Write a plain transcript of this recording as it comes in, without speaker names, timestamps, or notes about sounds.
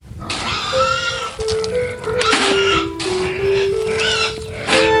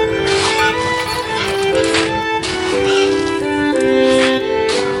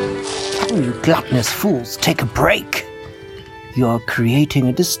darkness, fools, take a break. You're creating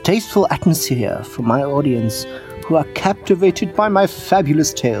a distasteful atmosphere for my audience, who are captivated by my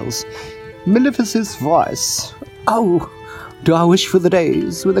fabulous tales. Maleficent's voice. Oh, do I wish for the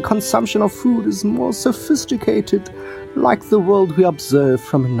days where the consumption of food is more sophisticated, like the world we observe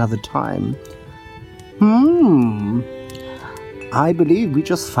from another time. I believe we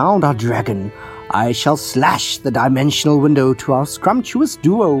just found our dragon. I shall slash the dimensional window to our scrumptious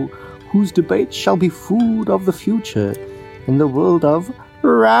duo, whose debate shall be food of the future in the world of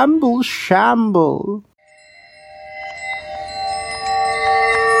Ramble Shamble.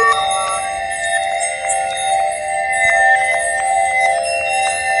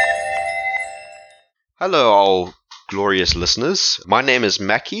 Hello, all glorious listeners. My name is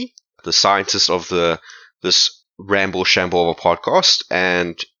Mackie, the scientist of this Ramble Shamble of a podcast,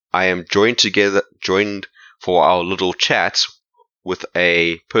 and I am joined for our little chat with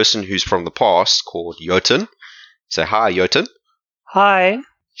a person who's from the past called Jotun. Say hi, Jotun. Hi.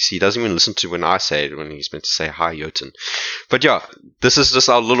 See, he doesn't even listen to when I say it, when he's meant to say hi, Jotun. But yeah, this is just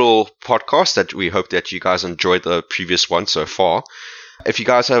our little podcast that we hope that you guys enjoyed the previous one so far. If you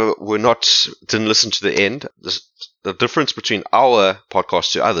guys didn't listen to the end, the difference between our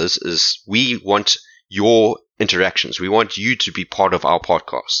podcast to others is we want your interactions. We want you to be part of our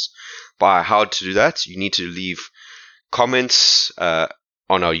podcast. By how to do that, you need to leave comments on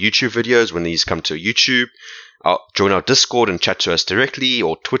our YouTube videos when these come to YouTube. Join our Discord and chat to us directly,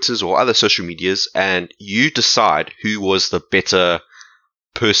 or Twitters or other social medias, and you decide who was the better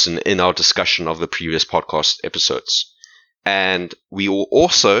person in our discussion of the previous podcast episodes. And we will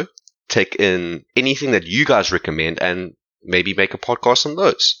also take in anything that you guys recommend and maybe make a podcast on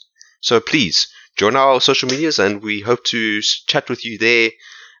those. So please join our social medias, and we hope to chat with you there,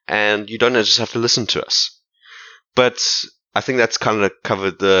 and you don't just have to listen to us. But I think that's kind of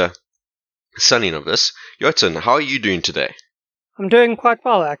covered the sunning of this. Jotun, how are you doing today? I'm doing quite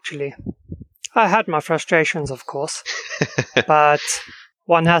well, actually. I had my frustrations, of course, but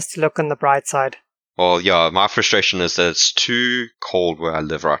one has to look on the bright side. Well, yeah, my frustration is that it's too cold where I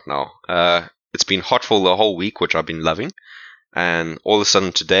live right now. It's been hot for the whole week, which I've been loving. And all of a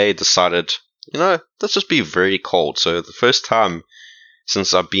sudden today decided, let's just be very cold. So the first time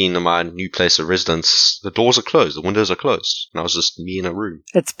since I've been in my new place of residence, the doors are closed, the windows are closed. And I was just me in a room.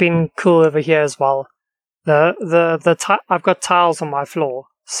 It's been cool over here as well. I've got tiles on my floor.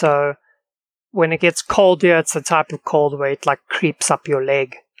 So when it gets cold here, it's the type of cold where it creeps up your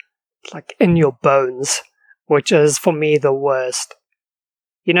leg. Like in your bones, which is for me the worst.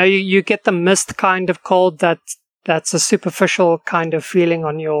 You get the mist kind of cold that's a superficial kind of feeling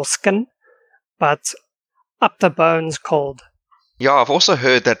on your skin, but up the bones cold. Yeah, I've also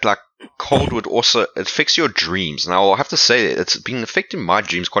heard that cold would also affect your dreams. Now I'll have to say it's been affecting my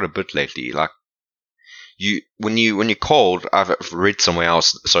dreams quite a bit lately. When you're cold, I've read somewhere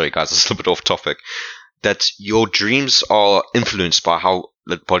else. Sorry guys, it's a little bit off topic. That your dreams are influenced by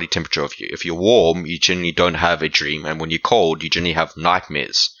the body temperature of you. If you're warm, you generally don't have a dream, and when you're cold, you generally have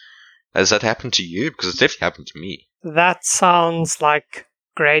nightmares. Has that happened to you? Because it's definitely happened to me. That sounds like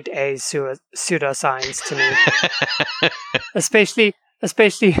grade A pseudoscience to me.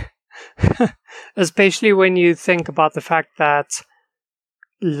 especially when you think about the fact that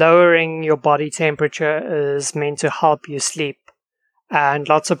lowering your body temperature is meant to help you sleep. And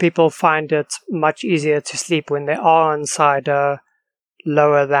lots of people find it much easier to sleep when they are inside a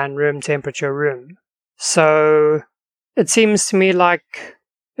lower than room temperature room. So it seems to me like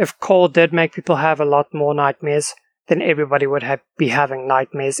if cold did make people have a lot more nightmares, then everybody would be having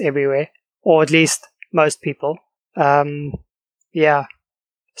nightmares everywhere, or at least most people. Yeah.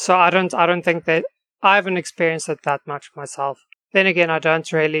 So I don't think that I haven't experienced it that much myself. Then again, I don't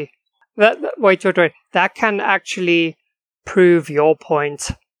really. Wait. That can actually prove your point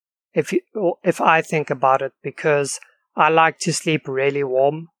if I think about it, because I like to sleep really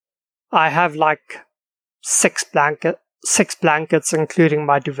warm. I have six blankets including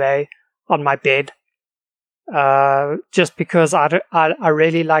my duvet on my bed, just because I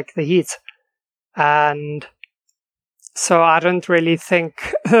really like the heat. And so I don't really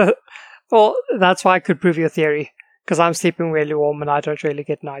think well, that's why I could prove your theory, because I'm sleeping really warm and I don't really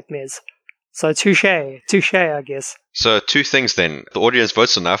get nightmares. So touche, I guess. So two things then. The audience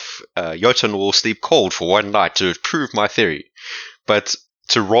votes enough. Jotun will sleep cold for one night to prove my theory. But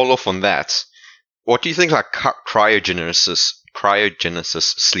to roll off on that, what do you think cryogenesis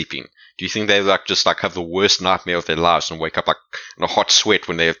sleeping? Do you think they just have the worst nightmare of their lives and wake up in a hot sweat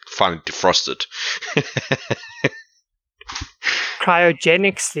when they're finally defrosted?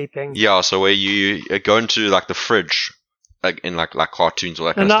 Cryogenic sleeping? Yeah, so where you go into the fridge like in like cartoons or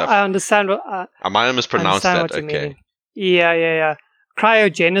that kind No, of stuff. I understand what I might have mispronounced that. what you Okay. mean. Yeah.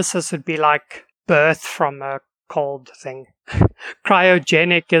 Cryogenesis would be like birth from a cold thing.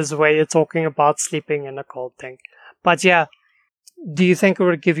 Cryogenic is where you're talking about sleeping in a cold thing. But yeah, do you think it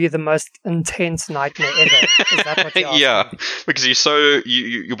would give you the most intense nightmare ever? Is that what you're asking? Yeah, because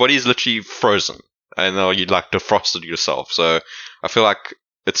your body is literally frozen, and you like defrosted yourself. So I feel like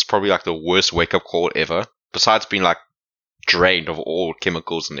it's probably like the worst wake up call ever. Besides being like drained of all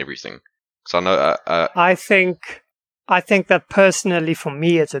chemicals and everything. So I know. I think that personally, for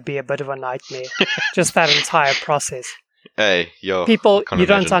me, it would be a bit of a nightmare. Just that entire process. Hey, yo. People, you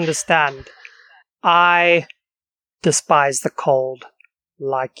don't understand. I despise the cold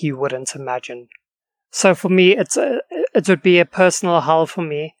like you wouldn't imagine. So for me, it would be a personal hell for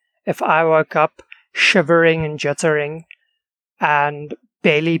me if I woke up shivering and jittering and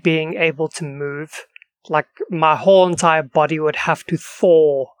barely being able to move. Like my whole entire body would have to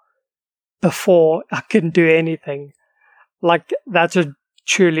thaw before I can do anything. Like that would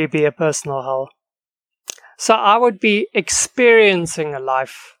truly be a personal hell. So I would be experiencing a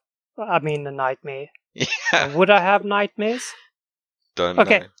nightmare. Yeah. Would I have nightmares? Don't know.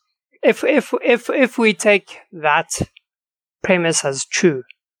 Okay. If we take that premise as true,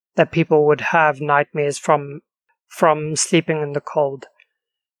 that people would have nightmares from sleeping in the cold,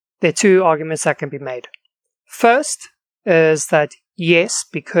 there are two arguments that can be made. First is that yes,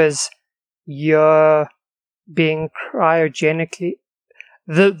 because you're being cryogenically,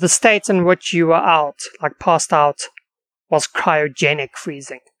 the state in which you were out, like passed out, was cryogenic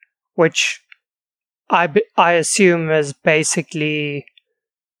freezing, which I assume is basically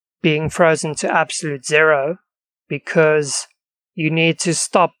being frozen to absolute zero because you need to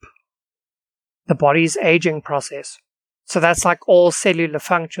stop the body's aging process. So that's like all cellular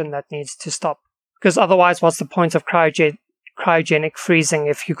function that needs to stop. Because otherwise, what's the point of cryogenic freezing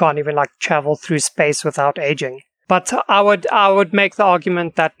if you can't even like travel through space without aging? But I would make the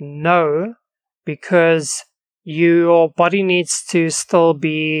argument that no, because your body needs to still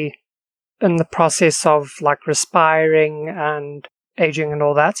be in the process of like respiring and aging and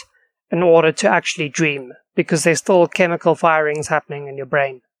all that in order to actually dream, because there's still chemical firings happening in your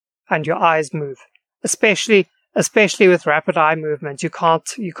brain and your eyes move, especially with rapid eye movement. You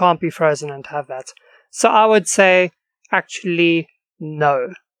can't be frozen and have that. So I would say actually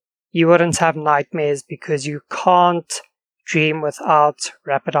no, you wouldn't have nightmares because you can't dream without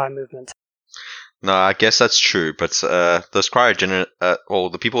rapid eye movement. No, I guess that's true, but those cryogenic, or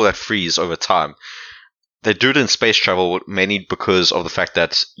the people that freeze over time, they do it in space travel mainly because of the fact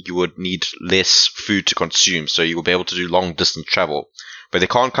that you would need less food to consume, so you will be able to do long distance travel. But they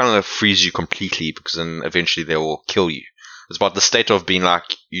can't kind of freeze you completely because then eventually they will kill you. It's about the state of being like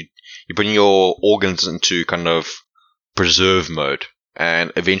you bring your organs into kind of preserve mode,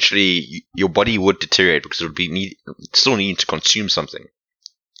 and eventually your body would deteriorate because it would still need to consume something.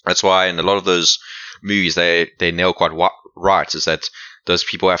 That's why in a lot of those movies they nail quite right, is that those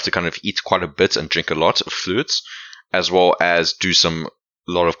people have to kind of eat quite a bit and drink a lot of fluids, as well as do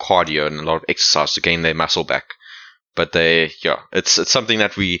a lot of cardio and a lot of exercise to gain their muscle back. But it's something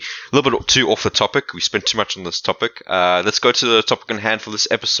that we a little bit too off the topic. We spent too much on this topic. Let's go to the topic in hand for this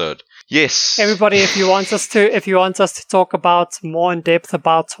episode. Yes, everybody, if you want us to talk about more in depth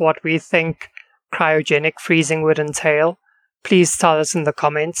about what we think cryogenic freezing would entail, please tell us in the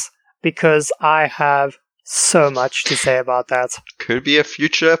comments, because I have so much to say about that. Could be a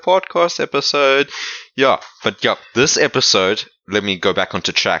future podcast episode. This episode, let me go back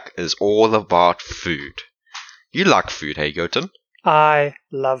onto track, is all about food. You like food, hey Jotun? I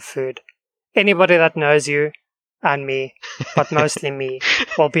love food. Anybody that knows you, and me, but mostly me,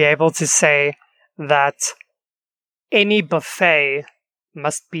 will be able to say that any buffet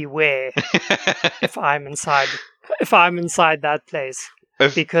must beware if I'm inside that place,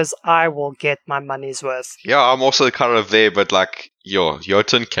 because I will get my money's worth. Yeah, I'm also kind of there, but like,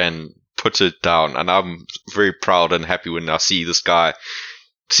 Jotun can put it down, and I'm very proud and happy when I see this guy,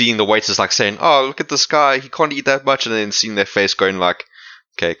 seeing the waiters like saying, "Oh, look at this guy, he can't eat that much," and then seeing their face going like,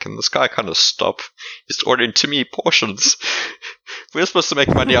 "Okay, can this guy kind of stop? He's ordering too many portions. We're supposed to make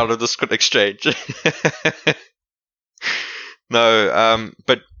money out of this exchange." No,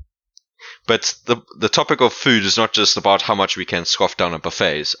 but the topic of food is not just about how much we can scoff down at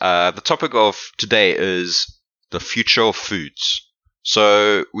buffets. The topic of today is the future of foods.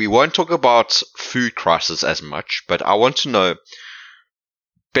 So we won't talk about food crisis as much, but I want to know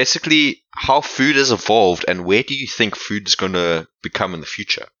basically how food has evolved and where do you think food is going to become in the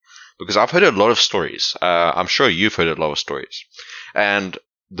future? Because I've heard a lot of stories. I'm sure you've heard a lot of stories. And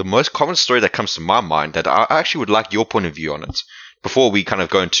the most common story that comes to my mind that I actually would like your point of view on it before we kind of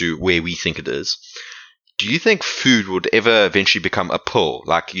go into where we think it is. Do you think food would ever eventually become a pill,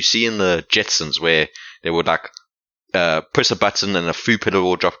 like you see in the Jetsons, where they would like press a button and a food pillar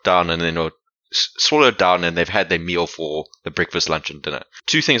will drop down and then it'll swallow it down and they've had their meal for the breakfast, lunch, and dinner?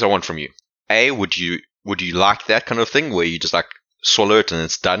 Two things I want from you. A, would you like that kind of thing where you just like swallow it and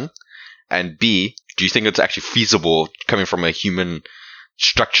it's done? And B, do you think it's actually feasible coming from a human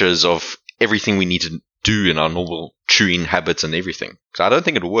structures of everything we need to do in our normal chewing habits and everything? Because I don't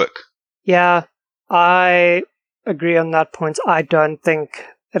think it'll work. Yeah, I agree on that point. I don't think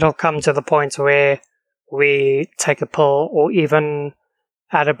it'll come to the point where we take a pill or even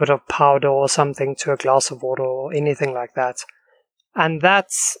add a bit of powder or something to a glass of water or anything like that. And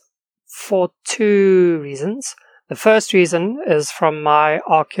that's for two reasons. The first reason is from my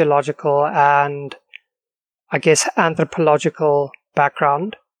archaeological and, I guess, anthropological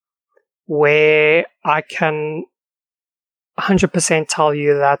background, where I can 100% tell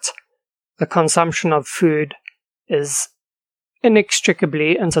you that the consumption of food is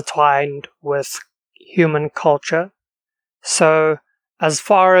inextricably intertwined with human culture. So, as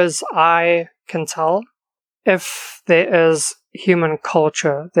far as I can tell, if there is human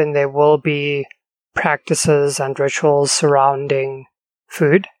culture, then there will be practices and rituals surrounding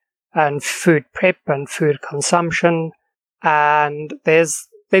food and food prep and food consumption. And there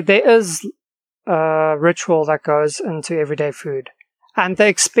is a ritual that goes into everyday food. And the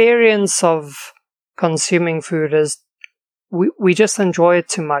experience of consuming food is we just enjoy it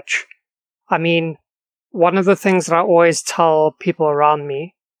too much. I mean, one of the things that I always tell people around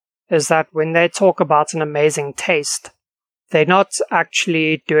me is that when they talk about an amazing taste, they're not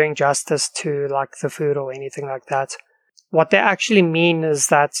actually doing justice to like the food or anything like that. What they actually mean is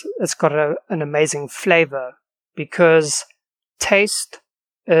that it's got an amazing flavor, because taste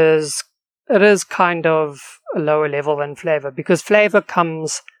is kind of a lower level than flavor, because flavor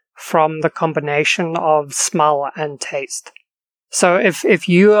comes from the combination of smell and taste. So if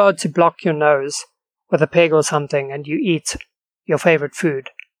you are to block your nose with a peg or something and you eat your favorite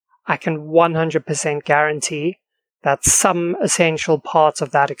food, I can 100% guarantee that some essential parts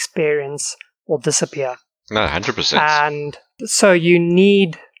of that experience will disappear. No, 100%. And so you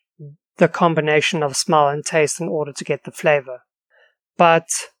need the combination of smell and taste in order to get the flavor. But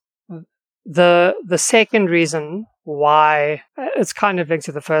the second reason why, it's kind of linked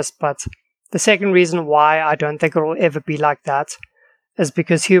to the first, but the second reason why I don't think it will ever be like that is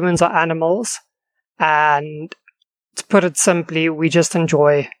because humans are animals, and to put it simply, we just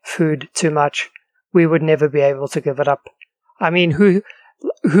enjoy food too much. We would never be able to give it up. I mean, who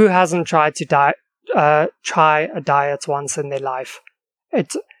hasn't tried to try a diet once in their life?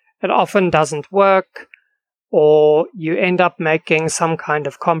 It often doesn't work, or you end up making some kind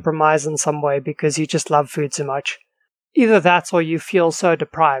of compromise in some way because you just love food too much. Either that or you feel so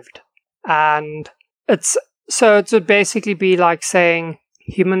deprived. And it would basically be like saying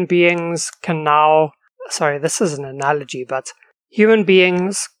human beings can now, sorry, this is an analogy, but human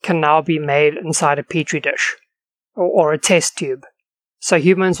beings can now be made inside a petri dish or a test tube. So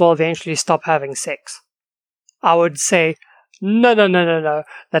humans will eventually stop having sex. I would say, no.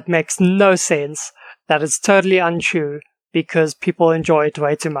 That makes no sense. That is totally untrue because people enjoy it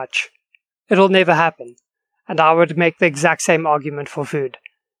way too much. It'll never happen. And I would make the exact same argument for food.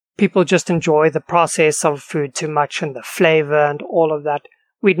 People just enjoy the process of food too much and the flavor and all of that.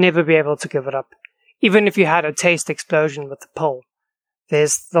 We'd never be able to give it up. Even if you had a taste explosion with the pill.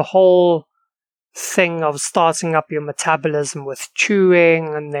 There's the whole thing of starting up your metabolism with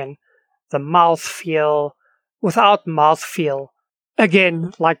chewing and then the mouthfeel. Without mouthfeel,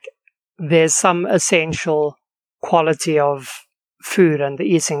 again, like there's some essential quality of food and the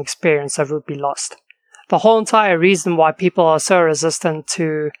eating experience that would be lost. The whole entire reason why people are so resistant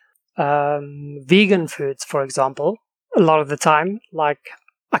to vegan foods, for example, a lot of the time, like,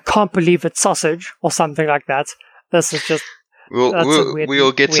 I can't believe it's sausage or something like that. This is just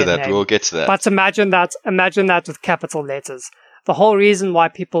we'll get to that. Name. We'll get to that. But imagine that with capital letters. The whole reason why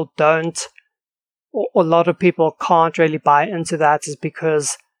people don't, or a lot of people can't really buy into that, is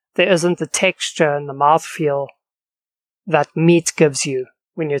because there isn't the texture and the mouthfeel that meat gives you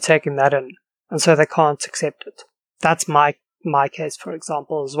when you're taking that in, and so they can't accept it. That's my case, for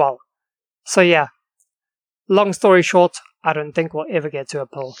example, as well. So yeah, long story short, I don't think we'll ever get to a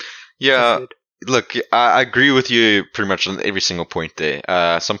pill. Yeah, look, I agree with you pretty much on every single point there.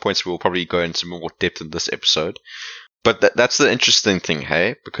 Some points we'll probably go into more depth in this episode. But that's the interesting thing,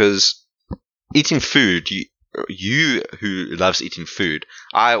 hey? Because eating food, you who loves eating food,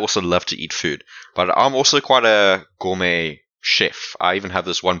 I also love to eat food. But I'm also quite a gourmet chef. I even have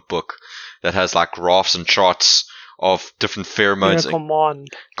this one book that has like graphs and charts of different pheromones.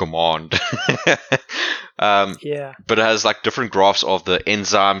 Command. Yeah. But it has like different graphs of the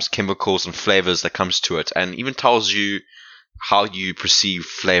enzymes, chemicals, and flavors that comes to it, and even tells you how you perceive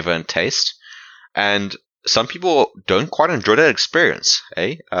flavor and taste. And some people don't quite enjoy that experience,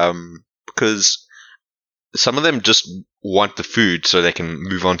 because some of them just want the food so they can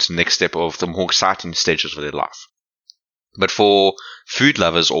move on to the next step of the more exciting stages of their life. But for food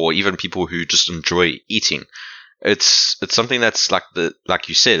lovers or even people who just enjoy eating, it's something that's like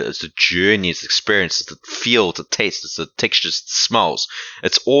you said, it's the journey, it's the experience, it's the feel, it's the taste, it's the textures, it's the smells.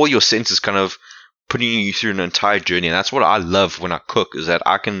 It's all your senses kind of putting you through an entire journey. And that's what I love when I cook, is that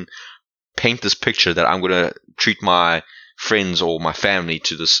I can paint this picture that I'm going to treat my friends or my family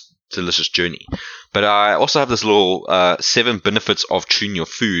to this delicious journey. But I also have this little 7 benefits of chewing your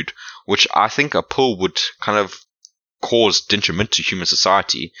food, which I think a pill would kind of cause detriment to human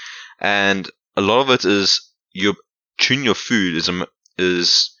society. And a lot of it is chewing your food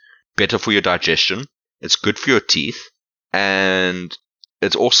is better for your digestion. It's good for your teeth, and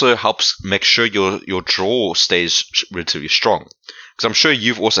it also helps make sure your jaw stays relatively strong. Because I'm sure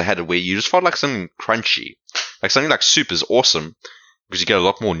you've also had it where you just felt like something crunchy, like something like soup is awesome because you get a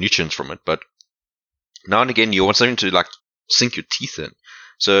lot more nutrients from it. But now and again, you want something to like sink your teeth in.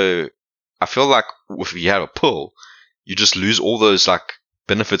 So I feel like if you have a pill, you just lose all those like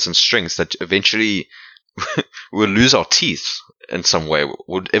benefits and strengths that eventually we'll lose our teeth in some way.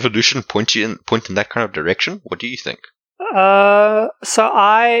 Would evolution point in that kind of direction? What do you think? So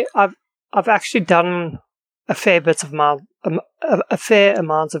I've actually done a fair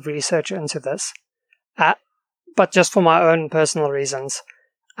amount of research into this, but just for my own personal reasons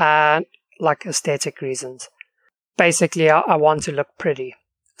and like aesthetic reasons. Basically, I want to look pretty.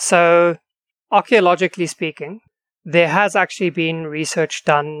 So, archaeologically speaking, there has actually been research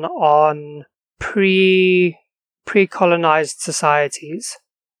done on pre-colonized societies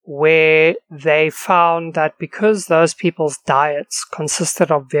where they found that because those people's diets consisted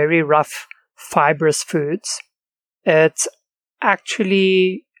of very rough, fibrous foods, it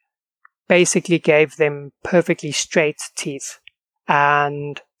actually basically gave them perfectly straight teeth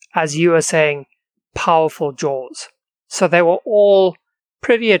and, as you were saying, powerful jaws. So they were all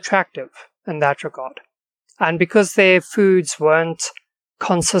pretty attractive in that regard. And because their foods didn't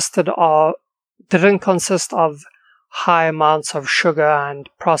consist of high amounts of sugar and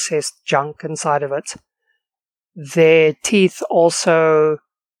processed junk inside of it, their teeth also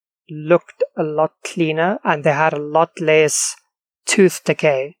looked a lot cleaner and they had a lot less tooth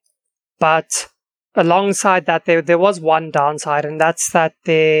decay. But alongside that, there was one downside, and that's that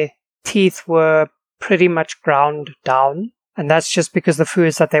their teeth were pretty much ground down. And that's just because the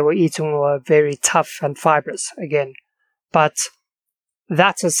foods that they were eating were very tough and fibrous again. But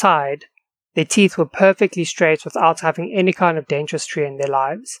that aside, their teeth were perfectly straight without having any kind of dentistry in their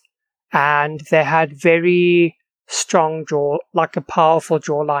lives. And they had very strong jaw, like a powerful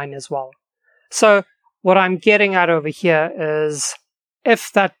jawline as well. So what I'm getting at over here is,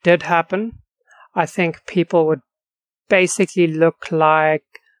 if that did happen, I think people would basically look like,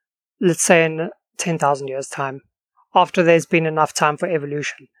 let's say in 10,000 years' time, after there's been enough time for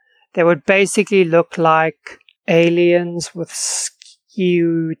evolution, they would basically look like aliens with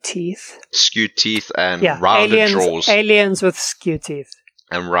skewed teeth. Skewed teeth and rounded jaws. Aliens with skewed teeth.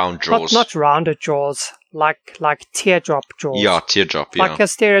 And round jaws. Not rounded jaws, like teardrop jaws. Yeah, teardrop, yeah. Like a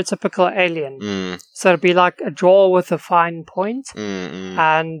stereotypical alien. So it'd be like a jaw with a fine point,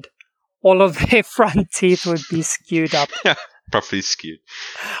 and all of their front teeth would be skewed up. Properly skewed.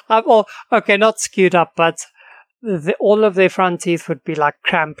 Okay, not skewed up, but all of their front teeth would be like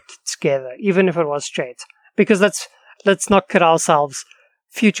cramped together, even if it was straight. Because let's not kid ourselves.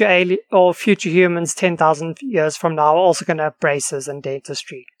 Future humans 10,000 years from now are also going to have braces and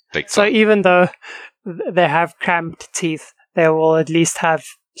dentistry. So even though they have cramped teeth, they will at least have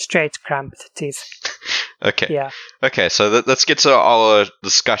straight cramped teeth. Okay. Yeah. Okay, so let's get to our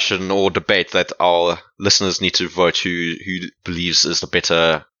discussion or debate that our listeners need to vote who believes is the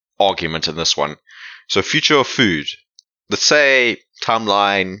better argument in this one. So future of food. Let's say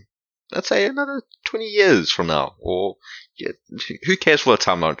timeline, let's say another 20 years from now, or who cares for a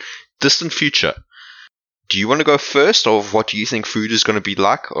timeline? Distant future. Do you want to go first, or what do you think food is going to be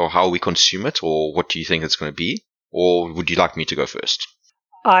like, or how we consume it, or what do you think it's going to be? Or would you like me to go first?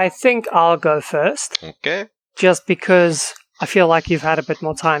 I think I'll go first. Okay. Just because I feel like you've had a bit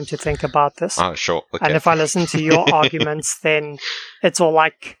more time to think about this. Oh, sure. Okay. And if I listen to your arguments, then it's all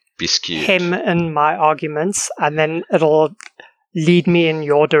like be skewed. him and my arguments, and then it'll lead me in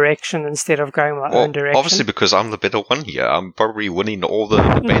your direction instead of going my own direction. Obviously, because I'm the better one here. I'm probably winning all the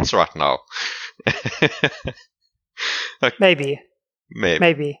debates right now. Maybe.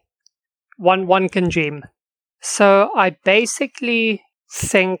 One can dream. So I basically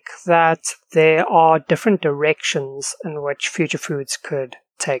think that there are different directions in which future foods could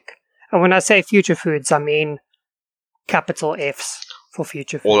take. And when I say future foods, I mean capital Fs for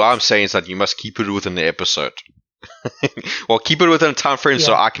future foods. All I'm saying is that you must keep it within the episode. Well, keep it within a time frame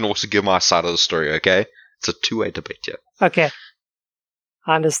so I can also give my side of the story, okay? It's a two-way debate here. Okay.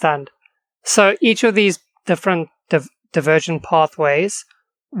 I understand. So each of these different divergent pathways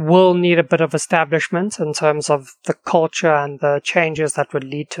will need a bit of establishment in terms of the culture and the changes that would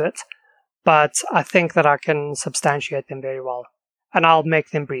lead to it. But I think that I can substantiate them very well. And I'll make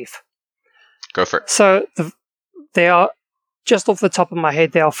them brief. Go for it. So there are, just off the top of my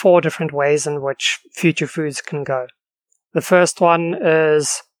head, there are 4 different ways in which future foods can go. The first one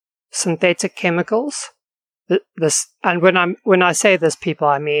is synthetic chemicals. And when I say this, people,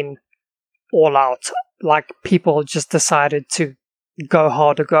 I mean all out. Like people just decided to go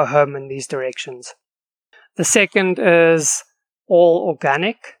hard or go home in these directions. The second is all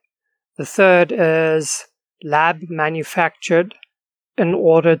organic. The third is lab manufactured in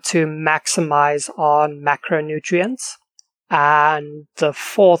order to maximize on macronutrients. And the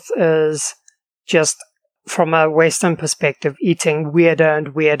fourth is just from a Western perspective, eating weirder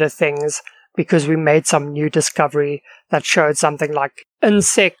and weirder things because we made some new discovery that showed something like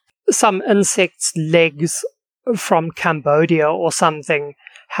some insect's legs from Cambodia or something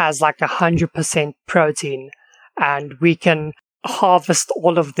has like 100% protein, and we can harvest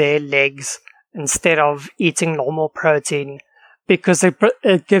all of their legs instead of eating normal protein because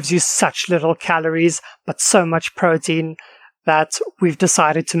it gives you such little calories but so much protein that we've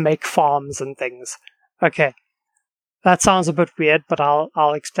decided to make farms and things. Okay, that sounds a bit weird, but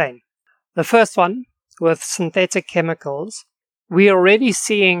I'll explain. The first one, with synthetic chemicals, we're already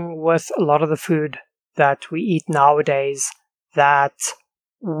seeing with a lot of the food that we eat nowadays that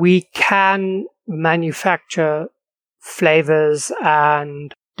we can manufacture flavors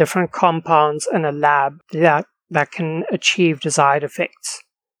and different compounds in a lab that can achieve desired effects.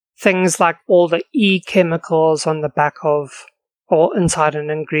 Things like all the E chemicals on the back of or inside an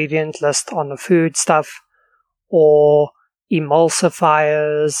ingredient list on the food stuff, or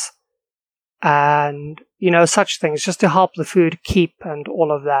emulsifiers, and such things, just to help the food keep and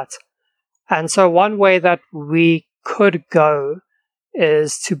all of that. And so one way that we could go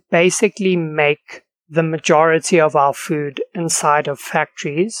is to basically make the majority of our food inside of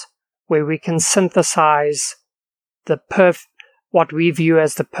factories where we can synthesize what we view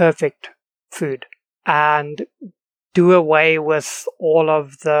as the perfect food and do away with all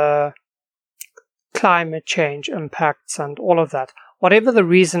of the climate change impacts and all of that. Whatever the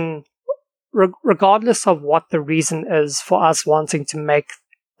reason, regardless of what the reason is for us wanting to make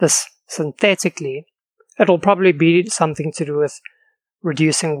this synthetically, it'll probably be something to do with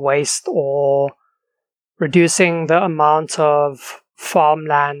reducing waste or reducing the amount of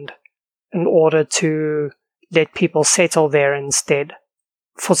farmland in order to let people settle there instead.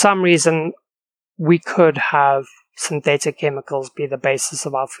 For some reason, we could have synthetic chemicals be the basis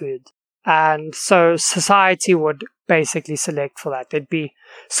of our food. And so society would basically select for that. There'd be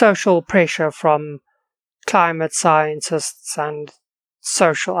social pressure from climate scientists and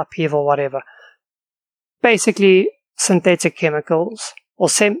social upheaval, whatever. Basically, synthetic chemicals or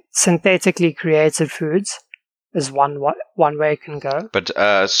synthetically created foods is one way it can go. But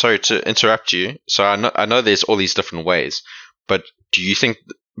sorry to interrupt you. So I know there's all these different ways, but do you think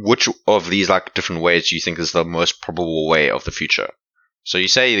which of these different ways do you think is the most probable way of the future? So you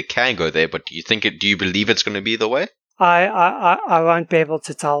say it can go there, but do you believe it's going to be the way? I won't be able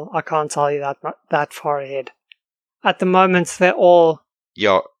to tell. I can't tell you that far ahead. At the moment, they're all...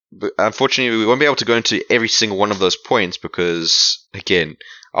 Yeah, but unfortunately, we won't be able to go into every single one of those points because, again,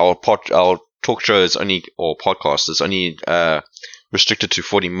 our talk show is only, or podcast is only restricted to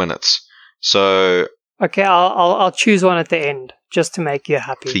 40 minutes. So... Okay, I'll choose one at the end, just to make you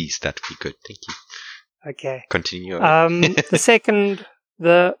happy. Please, that'd be good. Thank you. Okay. Continue.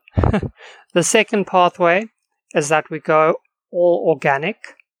 The second pathway is that we go all organic,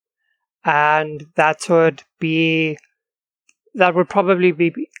 and that would probably be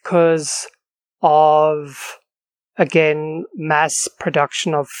because of, again, mass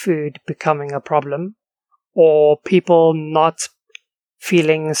production of food becoming a problem, or people not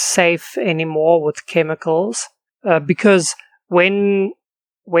feeling safe anymore with chemicals, because when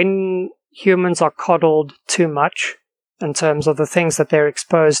humans are coddled too much in terms of the things that they're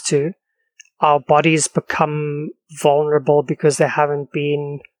exposed to, our bodies become vulnerable because they haven't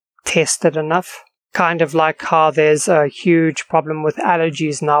been tested enough. Kind of like how there's a huge problem with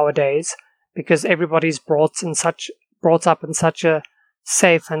allergies nowadays because everybody's brought up in such a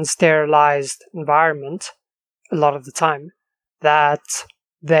safe and sterilized environment a lot of the time that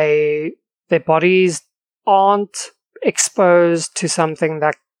their bodies aren't exposed to something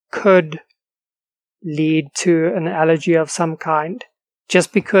that could lead to an allergy of some kind,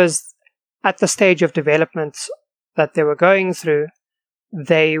 just because at the stage of development that they were going through,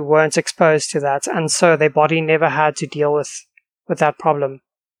 they weren't exposed to that, and so their body never had to deal with that problem.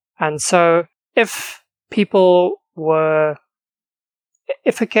 And so if it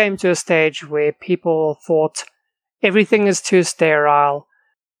came to a stage where people thought everything is too sterile,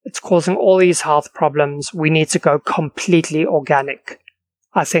 it's causing all these health problems, we need to go completely organic,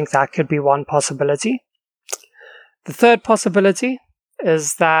 I think that could be one possibility. The third possibility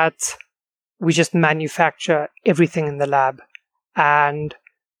is that we just manufacture everything in the lab and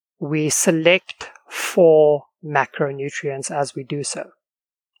we select for macronutrients as we do so.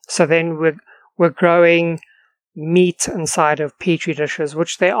 So then we're growing meat inside of petri dishes,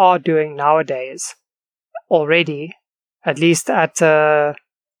 which they are doing nowadays already, at least at a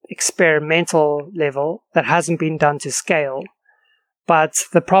experimental level that hasn't been done to scale. But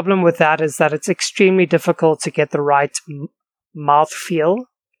the problem with that is that it's extremely difficult to get the right mouth feel.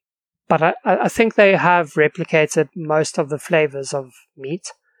 But I think they have replicated most of the flavors of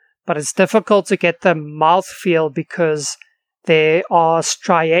meat. But it's difficult to get the mouth feel because there are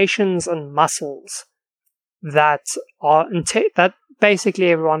striations and muscles that are that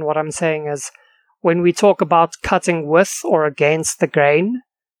basically, everyone, what I'm saying is when we talk about cutting with or against the grain,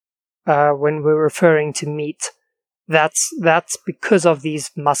 when we're referring to meat, that's because of these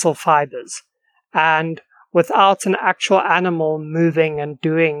muscle fibers. And without an actual animal moving and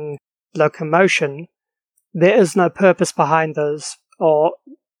doing locomotion, there is no purpose behind those or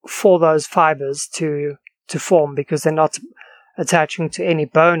for those fibers to form, because they're not attaching to any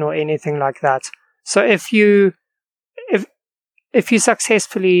bone or anything like that. So if you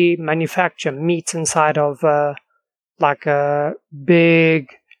successfully manufacture meat inside of like a big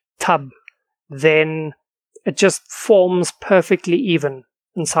tub, then it just forms perfectly even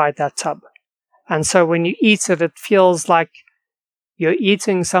inside that tub. And so when you eat it, it feels like you're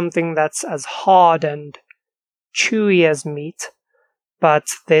eating something that's as hard and chewy as meat, but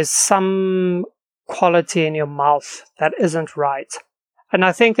there's some quality in your mouth that isn't right. And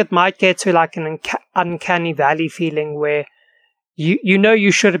I think it might get to like an uncanny valley feeling where you know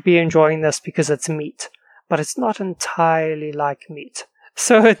you should be enjoying this because it's meat, but it's not entirely like meat.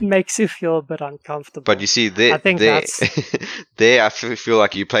 So it makes you feel a bit uncomfortable. But you see, I feel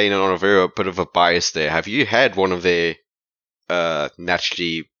like you're playing on a very bit of a bias there. Have you had one of their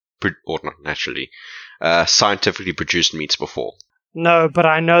scientifically produced meats before? No, but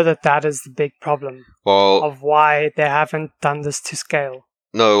I know that is the big problem of why they haven't done this to scale.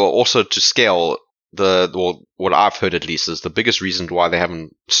 No, also to scale, what I've heard at least is the biggest reason why they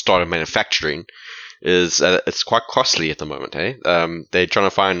haven't started manufacturing is it's quite costly at the moment. They're trying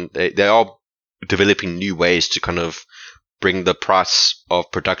to find, they are developing new ways to kind of bring the price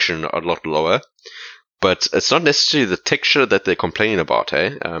of production a lot lower. But it's not necessarily the texture that they're complaining about.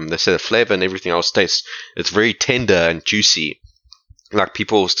 They say the flavor and everything else tastes. It's very tender and juicy. Like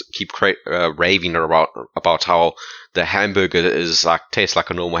people keep raving about how the hamburger tastes like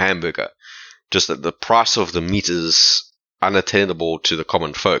a normal hamburger. Just that the price of the meat is unattainable to the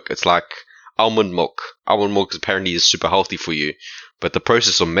common folk. It's like almond milk. Almond milk apparently is super healthy for you, but the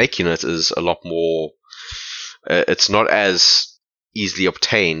process of making it is a lot more. It's not as easily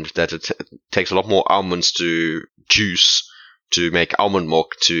obtained. That it takes a lot more almonds to juice to make almond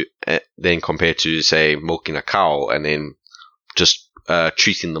milk then compared to, say, milking a cow and then just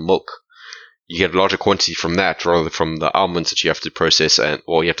treating the milk. You get a larger quantity from that rather than from the almonds that you have to process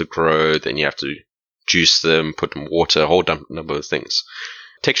or you have to grow, then you have to juice them, put them in water, a whole number of things.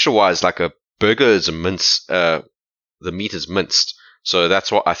 Texture-wise, like a burger is a mince, the meat is minced. So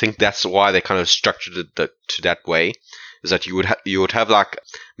I think that's why they kind of structured it to that way, is that you would have like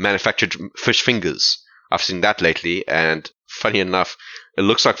manufactured fish fingers. I've seen that lately, and funny enough, it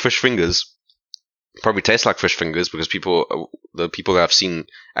looks like fish fingers. Probably tastes like fish fingers because the people that I've seen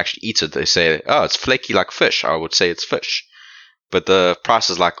actually eat it, they say, oh, it's flaky like fish. I would say it's fish. But the price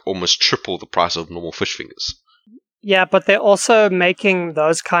is like almost triple the price of normal fish fingers. Yeah, but they're also making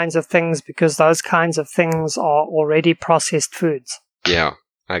those kinds of things because those kinds of things are already processed foods. Yeah,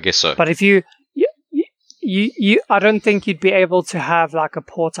 I guess so. But if you I don't think you'd be able to have like a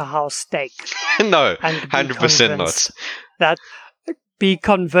porterhouse steak. No, 100% not. That be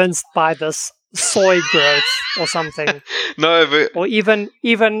convinced by this soy growth or something. No, but Or even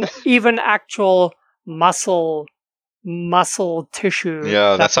actual muscle tissue.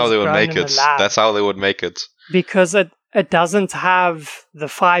 yeah, that's how they would grown make in a it. lab. That's how they would make it. Because it doesn't have the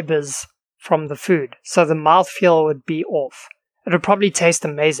fibers from the food, so the mouthfeel would be off. It would probably taste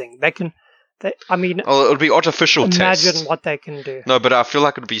amazing. Oh, it would be artificial imagine taste. what they can do. No, but I feel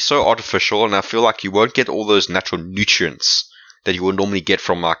like it would be so artificial, and I feel like you won't get all those natural nutrients that you would normally get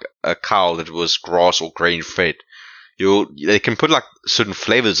from like a cow that was grass or grain fed. They can put like certain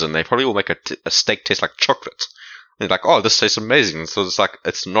flavors in. They probably will make a steak taste like chocolate. And they're like, oh, this tastes amazing. So it's like,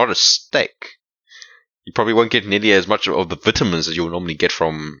 it's not a steak. You probably won't get nearly as much of the vitamins that you would normally get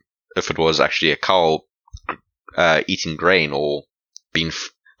from if it was actually a cow eating grain or being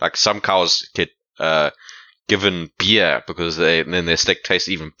like some cows get given beer because then their steak tastes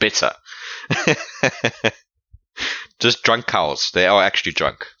even better. Just drunk cows. They are actually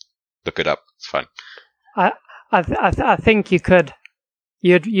drunk. Look it up. It's fun. I think you could.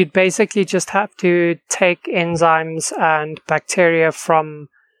 You'd basically just have to take enzymes and bacteria from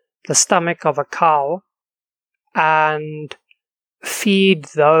the stomach of a cow and feed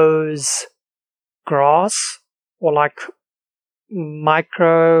those grass or like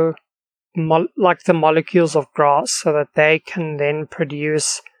the molecules of grass so that they can then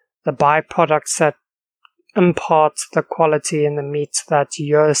produce the byproducts that impart the quality in the meat that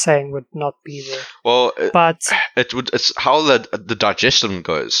you're saying would not be there. Well, but it's how the digestion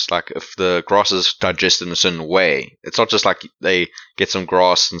goes. Like if the grass is digested in a certain way, it's not just like they get some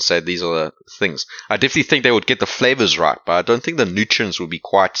grass and say these are the things. I definitely think they would get the flavors right, but I don't think the nutrients would be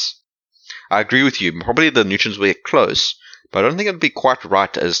quite. I agree with you. Probably the nutrients will get close, but I don't think it'd be quite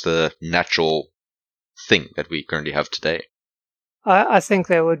right as the natural thing that we currently have today. I think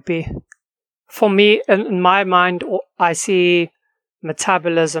there would be. For me, in my mind, I see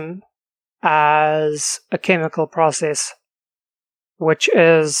metabolism as a chemical process which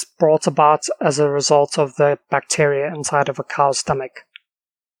is brought about as a result of the bacteria inside of a cow's stomach.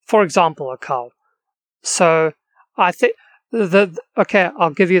 For example, a cow. So I think I'll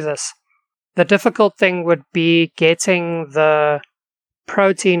give you this. The difficult thing would be getting the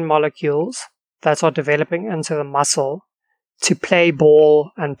protein molecules that are developing into the muscle to play ball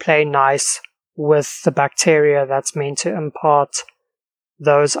and play nice with the bacteria that's meant to impart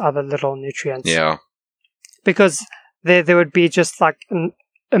those other little nutrients. Yeah. Because there would be just like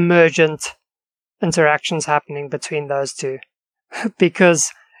emergent interactions happening between those two.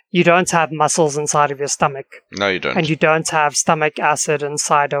 Because you don't have muscles inside of your stomach. No, you don't. And you don't have stomach acid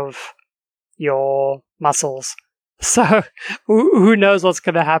inside of your muscles. So who knows what's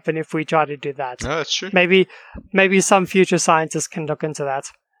going to happen if we try to do that. No, that's true. Maybe some future scientists can look into that.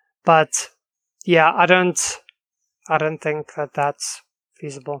 But yeah, I don't think that that's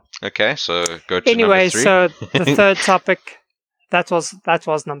feasible. Okay, so go to anyway, number 3. So the third topic, that was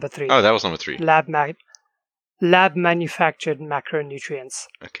number 3. Oh, that was number 3. Lab manufactured macronutrients.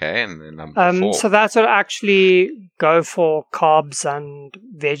 Okay, and then number 4. So that would actually go for carbs and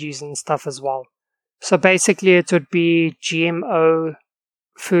veggies and stuff as well. So basically it would be GMO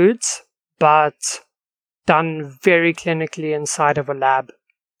foods, but done very clinically inside of a lab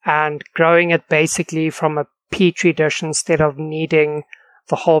and growing it basically from a petri dish instead of needing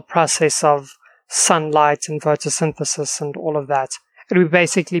the whole process of sunlight and photosynthesis and all of that. It would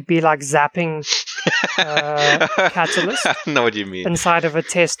basically be like zapping catalyst I know what you mean. inside of a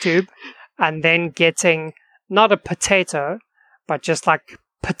test tube and then getting not a potato, but just like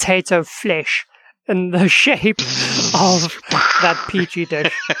potato flesh in the shape of that petri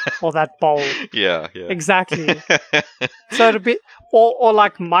dish or that bowl. Yeah. Exactly. So it'll be or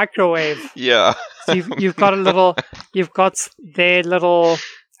like microwave. Yeah. So you've got their little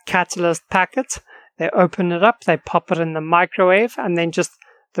catalyst packet. They open it up, they pop it in the microwave, and then just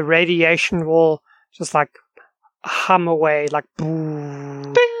the radiation will just like hum away like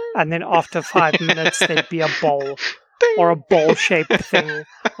boom. And then after 5 minutes there'd be a bowl. Or a bowl-shaped thing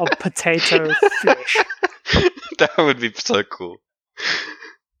of potato flesh. That would be so cool.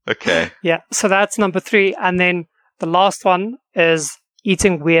 Okay. Yeah, so that's number 3. And then the last one is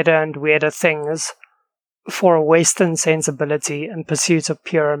eating weirder and weirder things for a Western sensibility in pursuit of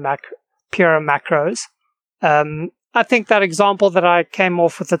purer macros. I think that example that I came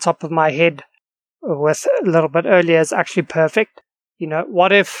off with the top of my head with a little bit earlier is actually perfect. You know,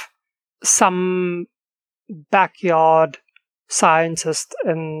 what if some backyard scientist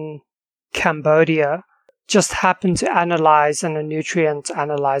in Cambodia just happened to analyze in a nutrient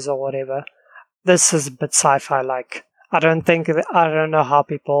analyzer or whatever. This is a bit sci-fi like. I don't know how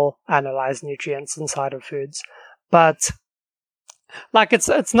people analyze nutrients inside of foods, but Like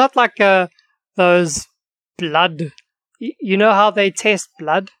it's not like those blood. You know how they test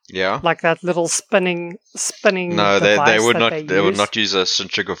blood? Yeah. Like that little spinning No, they device would that not. they They would use? not use a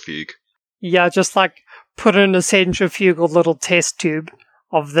centrifuge. Yeah, just like put in a centrifugal little test tube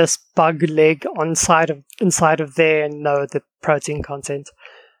of this bug leg inside of there and know the protein content.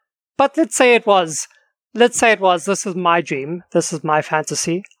 But let's say it was. This is my dream. This is my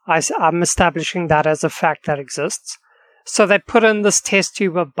fantasy. I'm establishing that as a fact that exists. So they put in this test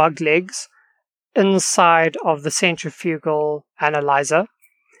tube of bug legs inside of the centrifugal analyzer,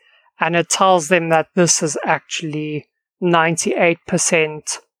 and it tells them that this is actually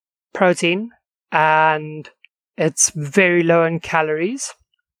 98% protein, and it's very low in calories,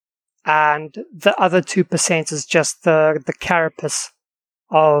 and the other 2% is just the carapace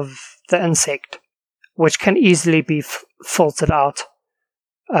of the insect, which can easily be filtered out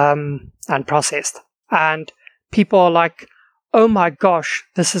and processed. And people are like, oh my gosh,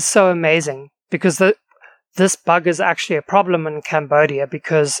 this is so amazing, because this bug is actually a problem in Cambodia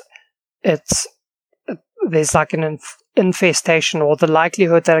because there's like an infestation, or the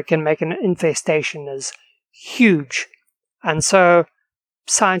likelihood that it can make an infestation is huge. And so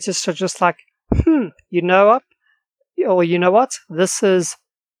scientists are just like, you know what? This is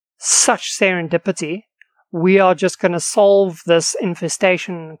such serendipity. We are just going to solve this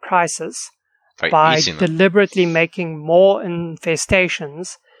infestation crisis by deliberately making more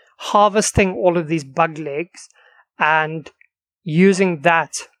infestations, harvesting all of these bug legs, and using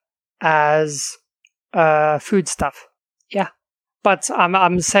that as food stuff. Yeah. But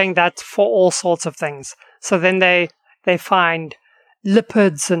I'm saying that for all sorts of things. So then they find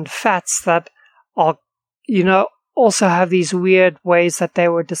lipids and fats that are, also have these weird ways that they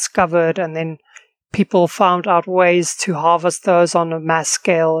were discovered, and then people found out ways to harvest those on a mass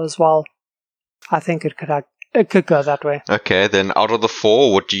scale as well. I think it could go that way. Okay, then out of the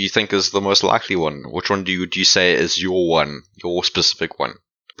four, what do you think is the most likely one? Which one do you say is your specific one,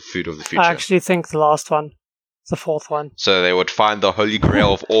 the food of the future? I actually think the last one, the fourth one. So they would find the holy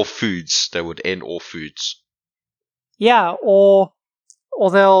grail of all foods. They would end all foods. Yeah, or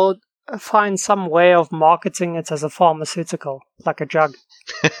they'll find some way of marketing it as a pharmaceutical, like a drug.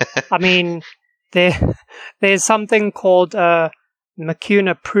 I mean, there's something called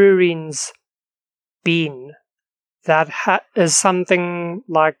Mucuna prurens bean that is something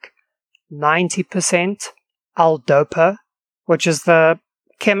like 90% L-dopa, which is the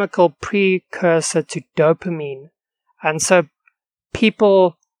chemical precursor to dopamine. And so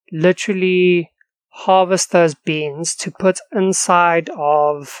people literally harvest those beans to put inside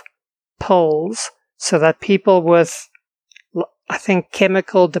of pills so that people with, I think,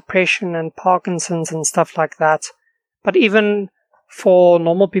 chemical depression and Parkinson's and stuff like that, but even for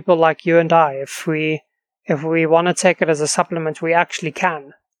normal people like you and I, if we want to take it as a supplement, we actually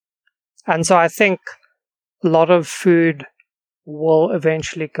can. And so I think a lot of food will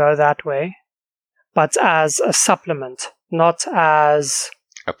eventually go that way, but as a supplement, not as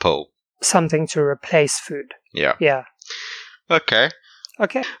a pill, something to replace food. Yeah. Okay.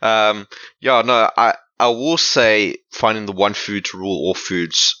 I will say finding the one food to rule all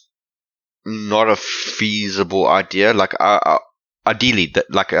foods, not a feasible idea. Like, ideally,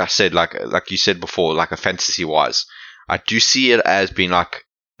 like I said, like you said before, like a fantasy wise, I do see it as being like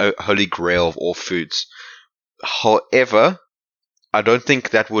a holy grail of all foods. However, I don't think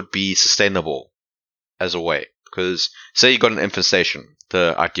that would be sustainable as a way, because say you got an infestation,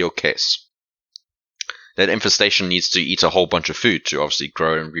 the ideal case. That infestation needs to eat a whole bunch of food to obviously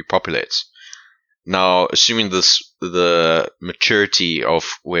grow and repopulate. Now, assuming the maturity of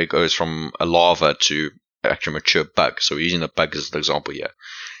where it goes from a larva to actually mature bug, so we're using the bug as an example here,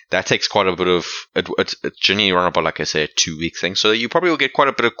 that takes quite a bit of, it's generally around about, like I say, a 2-week thing, so you probably will get quite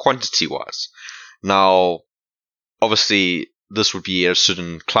a bit of quantity-wise. Now, obviously, this would be a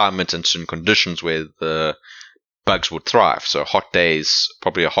certain climate and certain conditions where the bugs would thrive, so hot days,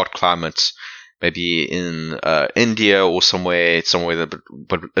 probably a hot climate, maybe in India or somewhere that,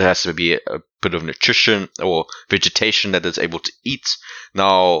 but it has to be a bit of nutrition or vegetation that it's able to eat.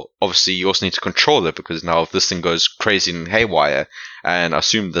 Now, obviously, you also need to control it, because now if this thing goes crazy and haywire, and I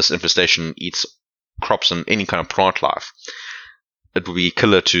assume this infestation eats crops and any kind of plant life, it will be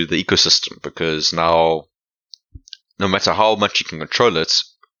killer to the ecosystem, because now, no matter how much you can control it,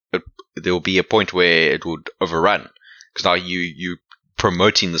 there will be a point where it would overrun, because now you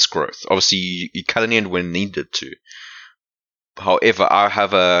promoting this growth. Obviously, you cutting in when needed to. However, I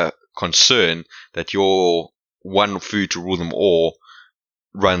have a concern that your one food to rule them all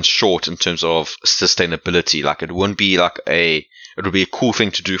runs short in terms of sustainability. Like, it wouldn't be like it would be a cool thing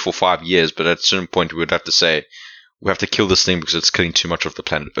to do for 5 years, but at a certain point we would have to say, we have to kill this thing because it's killing too much of the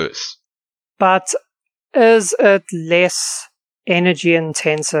planet Earth. But is it less energy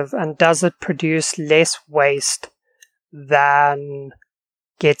intensive, and does it produce less waste than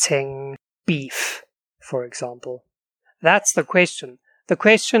getting beef, for example? That's the question. The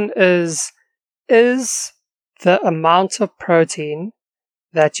question is the amount of protein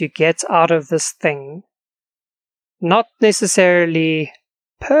that you get out of this thing not necessarily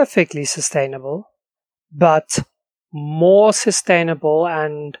perfectly sustainable, but more sustainable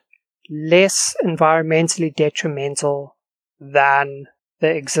and less environmentally detrimental than the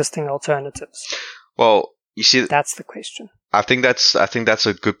existing alternatives? Well, you see, that's the question. I think that's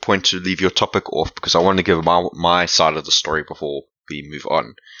a good point to leave your topic off, because I want to give my side of the story before we move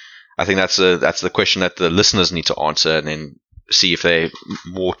on. I think that's the question that the listeners need to answer, and then see if they're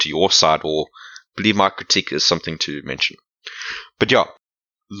more to your side or believe my critique is something to mention. But yeah,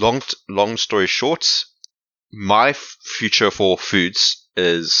 long story short, my future for foods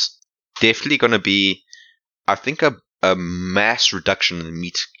is definitely going to be, I think, a mass reduction in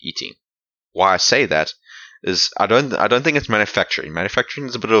meat eating. Why I say that is I don't think it's manufacturing. Manufacturing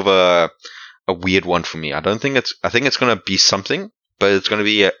is a bit of a weird one for me. I think it's going to be something, but it's going to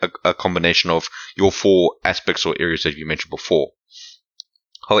be a combination of your 4 aspects or areas that you mentioned before.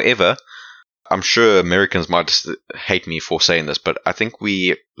 However, I'm sure Americans might hate me for saying this, but I think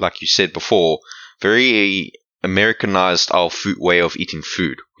we, like you said before, very Americanized our way of eating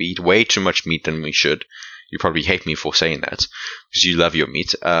food. We eat way too much meat than we should. You probably hate me for saying that because you love your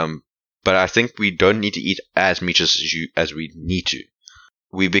meat. But I think we don't need to eat as much as we need to.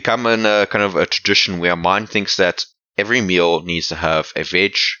 We become in a kind of a tradition where our mind thinks that every meal needs to have a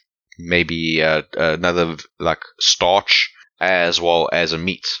veg, maybe another like starch, as well as a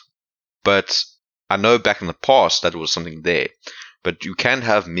meat. But I know back in the past that was something there. But you can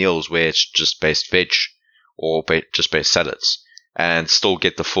have meals where it's just based veg or just based salads and still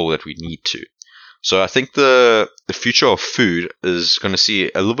get the full that we need to. So I think the future of food is going to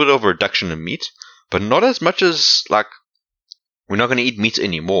see a little bit of a reduction in meat, but not as much as, like, we're not going to eat meat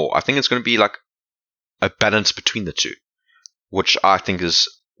anymore. I think it's going to be like a balance between the two, which I think is,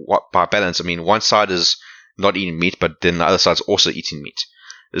 what by balance I mean one side is not eating meat, but then the other side's also eating meat.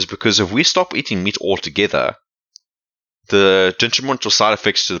 Is because if we stop eating meat altogether, the detrimental side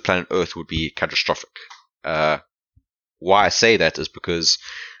effects to the planet Earth would be catastrophic. Why I say that is because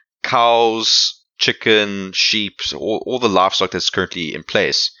cows, chicken, sheep, all the livestock that's currently in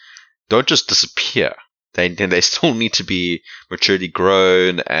place don't just disappear. They still need to be maturely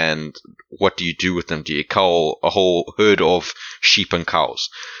grown, and what do you do with them? Do you cull a whole herd of sheep and cows?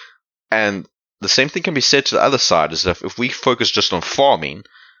 And the same thing can be said to the other side, is that if we focus just on farming,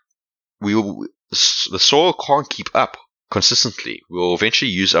 the soil can't keep up consistently. We'll eventually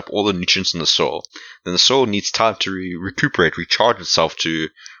use up all the nutrients in the soil. Then the soil needs time to recuperate, recharge itself to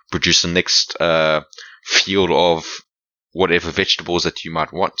produce the next field of whatever vegetables that you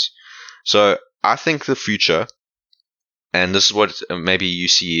might want. So I think the future, and this is what maybe you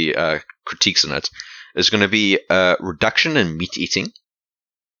see critiques in it, is going to be a reduction in meat eating,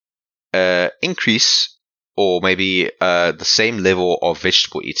 increase, or maybe the same level of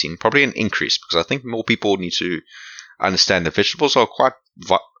vegetable eating, probably an increase, because I think more people need to understand that vegetables are quite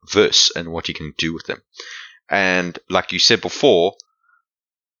diverse in what you can do with them. And like you said before,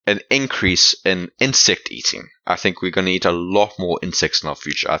 an increase in insect eating. I think we're going to eat a lot more insects in our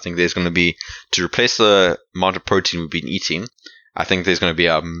future. I think there's going to be, to replace the amount of protein we've been eating, I think there's going to be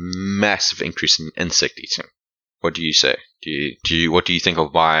a massive increase in insect eating. What do you say? What do you think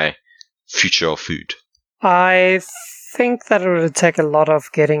of my future of food? I think that it would take a lot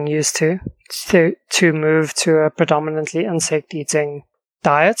of getting used to move to a predominantly insect-eating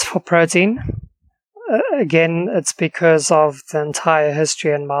diet for protein. Again, it's because of the entire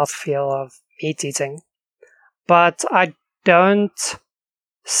history and mouthfeel of meat eating. But I don't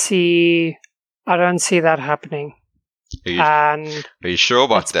see that happening. Are you sure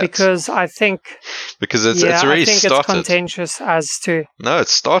about that? Because I think... Because it's already started. It's contentious as to... No, it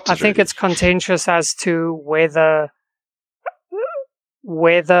started. I think it's contentious as to whether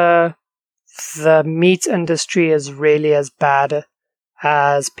the meat industry is really as bad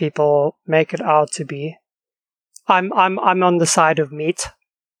as people make it out to be. I'm on the side of meat,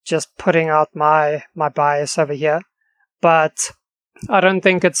 just putting out my bias over here, but I don't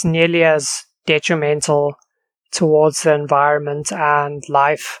think it's nearly as detrimental towards the environment and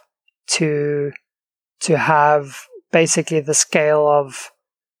life to have basically the scale of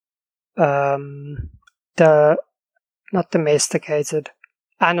the not domesticated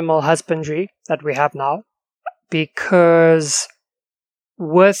animal husbandry that we have now, because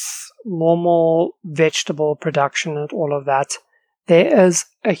with normal vegetable production and all of that, there is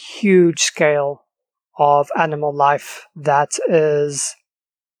a huge scale of animal life that is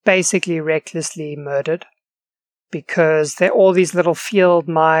basically recklessly murdered, because there are all these little field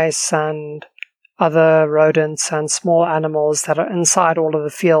mice and other rodents and small animals that are inside all of the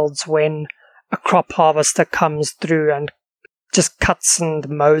fields when a crop harvester comes through and just cuts and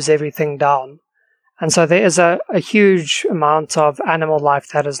mows everything down. And so there is a huge amount of animal life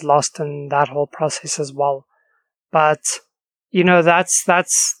that is lost in that whole process as well. But, that's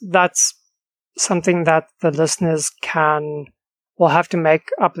something that the listeners will have to make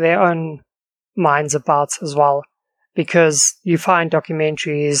up their own minds about as well, because you find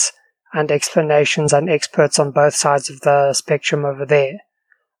documentaries and explanations and experts on both sides of the spectrum over there.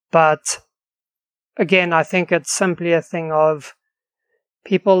 But again, I think it's simply a thing of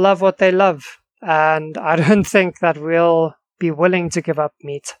people love what they love, and I don't think that we'll be willing to give up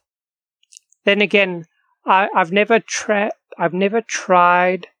meat. Then again, I've never tried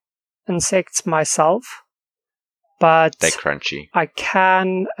insects myself, but they're crunchy. I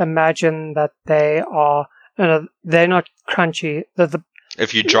can imagine that they're not crunchy.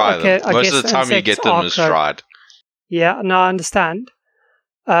 If you dry them, most of the time you get them as dried. Yeah, no, I understand.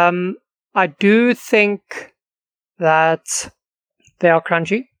 I do think that they are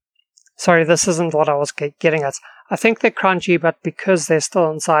crunchy. Sorry, this isn't what I was getting at. I think they're crunchy, but because they're still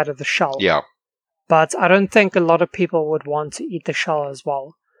inside of the shell. Yeah. But I don't think a lot of people would want to eat the shell as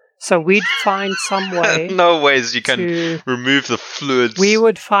well. So we'd find some way. No ways you can remove the fluids. We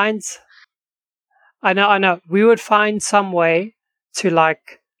would find. I know. We would find some way to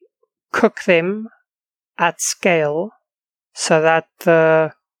cook them at scale, so that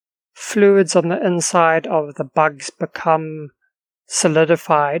the fluids on the inside of the bugs become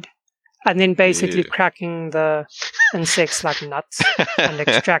solidified, and then basically cracking the insects like nuts and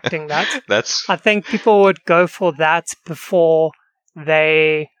extracting that. I think people would go for that before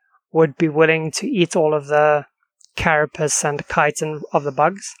they would be willing to eat all of the carapace and chitin of the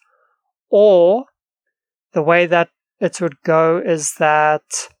bugs. Or the way that it would go is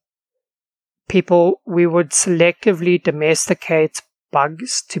that we would selectively domesticate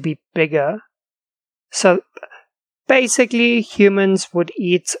bugs to be bigger. So basically, humans would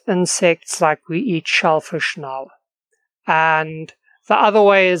eat insects like we eat shellfish now. And the other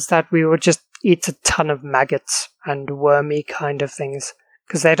way is that we would just eat a ton of maggots and wormy kind of things,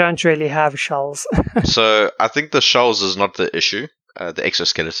 because they don't really have shells. So I think the shells is not the issue, the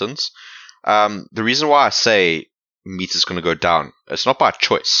exoskeletons. The reason why I say meat is going to go down, it's not by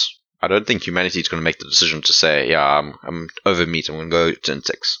choice. I don't think humanity is going to make the decision to say, yeah, I'm over meat, I'm going to go to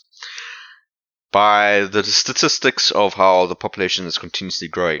insects. By the statistics of how the population is continuously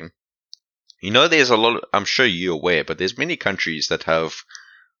growing, there's a lot, I'm sure you're aware, but there's many countries that have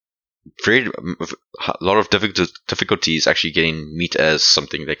a lot of difficulties actually getting meat as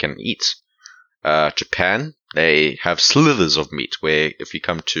something they can eat. Japan, they have slithers of meat, where if you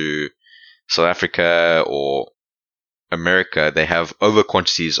come to South Africa or America, they have over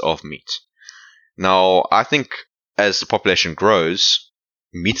quantities of meat. Now, I think as the population grows,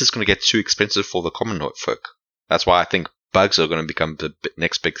 meat is going to get too expensive for the common folk. That's why I think bugs are going to become the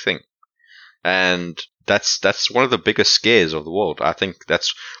next big thing. And that's one of the biggest scares of the world. I think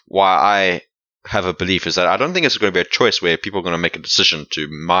that's why I have a belief is that I don't think it's going to be a choice where people are going to make a decision to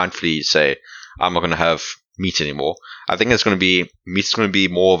mindfully say, I'm not going to have meat anymore. I think meat's going to be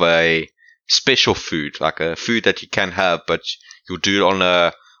more of a special food, like a food that you can have, but you'll do it on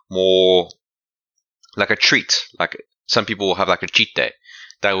a more like a treat. Like some people will have like a cheat day.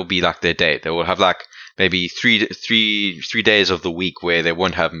 That will be like their day. They will have like maybe three days of the week where they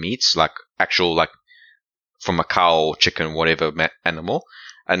won't have meats, like actual like from a cow or chicken, whatever animal.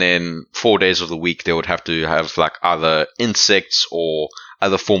 And then 4 days of the week they would have to have like either insects or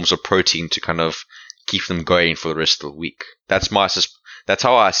other forms of protein to kind of keep them going for the rest of the week. That's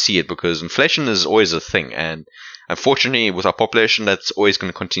how I see it, because inflation is always a thing, and unfortunately with our population that's always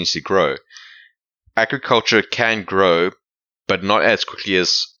going to continuously grow. Agriculture can grow, but not as quickly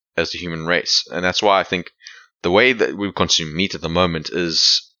as the human race. And that's why I think the way that we consume meat at the moment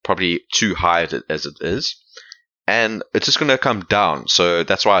is probably too high as it is. And it's just going to come down. So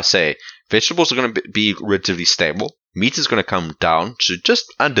that's why I say vegetables are going to be relatively stable. Meat is going to come down to just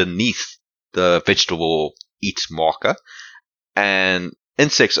underneath the vegetable eat marker. And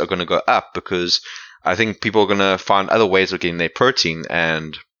insects are going to go up, because I think people are going to find other ways of getting their protein,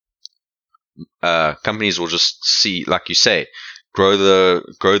 and companies will just see, like you say, grow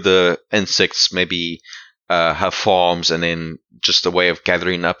the insects maybe have farms, and then just a way of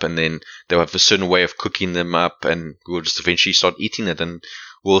gathering up, and then they'll have a certain way of cooking them up, and we'll just eventually start eating it. And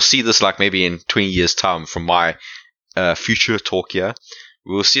we'll see this like maybe in 20 years' time from my future talk here.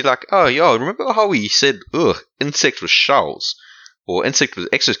 We'll see like, oh, yo, remember how we said, insect with shells or insect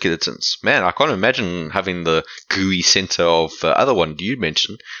with exoskeletons? Man, I can't imagine having the gooey center of the other one you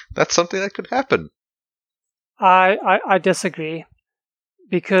mentioned. That's something that could happen. I disagree,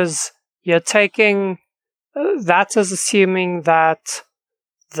 because you're taking... that is assuming that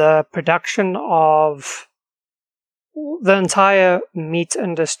the production of the entire meat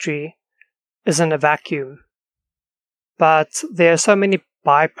industry is in a vacuum. But there are so many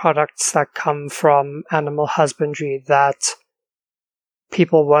byproducts that come from animal husbandry that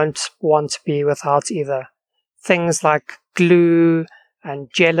people won't want to be without either. Things like glue and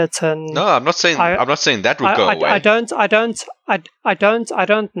gelatin. No, I'm not saying that would go away. I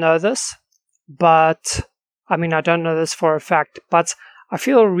don't know this, but I mean, I don't know this for a fact, but I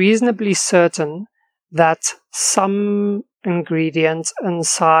feel reasonably certain that some ingredient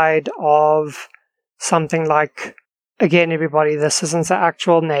inside of something like, again, everybody, this isn't the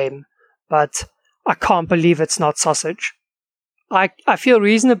actual name, but I can't believe it's not sausage. I feel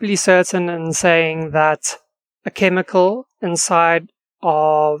reasonably certain in saying that a chemical inside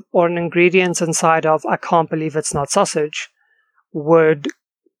of, or an ingredient inside of, I can't believe it's not sausage, would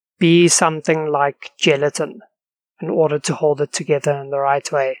be something like gelatin in order to hold it together in the right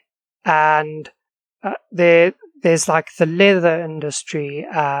way. And there's like the leather industry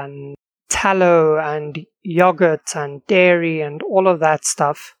and tallow and yogurt and dairy and all of that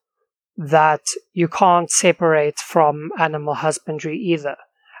stuff that you can't separate from animal husbandry either.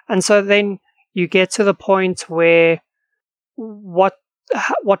 And so then you get to the point where what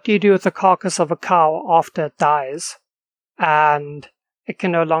do you do with the carcass of a cow after it dies and it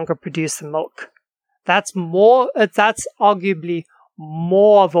can no longer produce the milk? That's arguably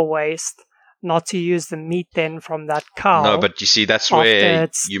more of a waste not to use the meat then from that cow. No, but you see, that's where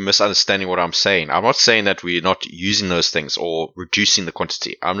you're misunderstanding what I'm saying. I'm not saying that we're not using those things or reducing the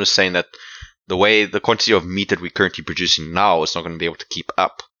quantity. I'm just saying that the quantity of meat that we're currently producing now is not going to be able to keep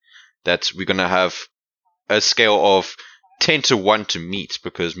up. That we're going to have a scale of 10 to 1 to meat,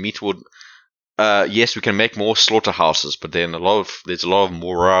 because meat would, yes, we can make more slaughterhouses, but then there's a lot of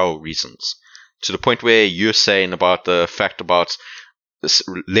morale reasons. To the point where you're saying about the fact about this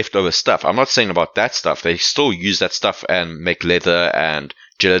leftover stuff. I'm not saying about that stuff. They still use that stuff and make leather and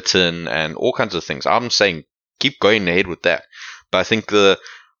gelatin and all kinds of things. I'm saying keep going ahead with that. But I think the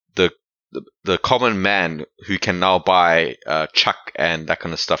common man who can now buy chuck and that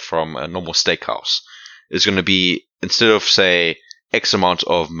kind of stuff from a normal steakhouse is going to be, instead of say X amount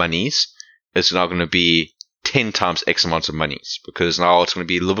of monies, it's now going to be 10 times X amount of monies, because now it's going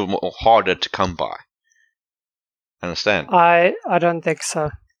to be a little bit more harder to come by. Understand? I don't think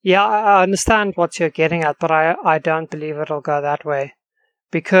so. Yeah, I understand what you're getting at, but I don't believe it'll go that way,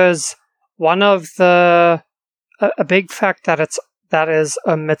 because one of a big fact that is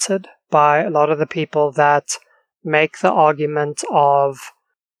omitted by a lot of the people that make the argument of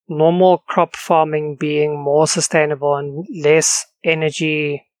normal crop farming being more sustainable and less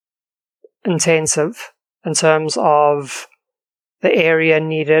energy intensive in terms of the area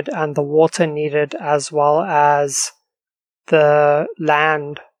needed and the water needed, as well as the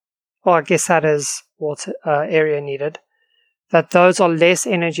land, or I guess that is water area needed, that those are less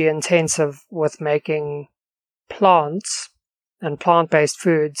energy intensive with making plants and plant-based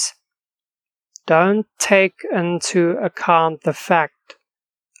foods, don't take into account the fact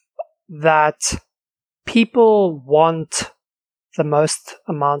that people want the most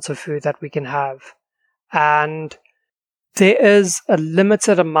amounts of food that we can have. And there is a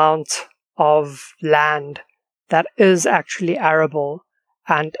limited amount of land that is actually arable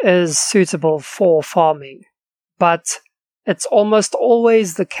and is suitable for farming. But it's almost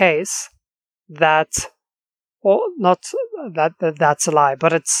always the case that, or not that's a lie,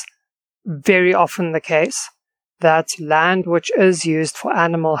 but it's very often the case that land which is used for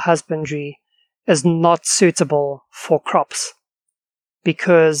animal husbandry is not suitable for crops,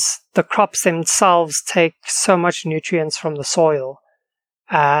 because the crops themselves take so much nutrients from the soil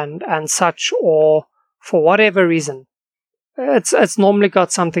and such, or for whatever reason. It's normally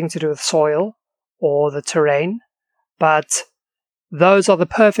got something to do with soil or the terrain, but those are the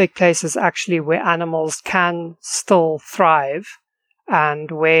perfect places actually where animals can still thrive,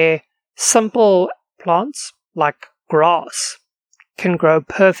 and where simple plants like grass can grow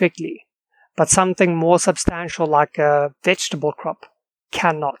perfectly, but something more substantial like a vegetable crop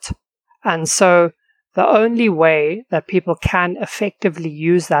cannot. And so the only way that people can effectively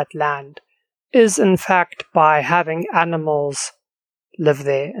use that land is in fact by having animals live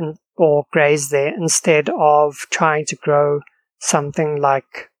there or graze there instead of trying to grow something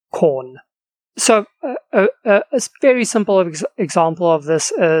like corn. So a very simple example of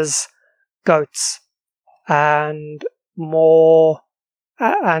this is goats and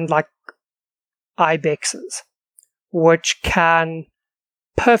like ibexes, which can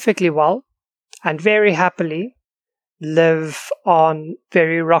perfectly well and very happily live on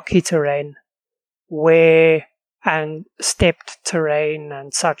very rocky terrain and stepped terrain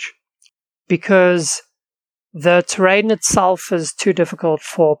and such, because the terrain itself is too difficult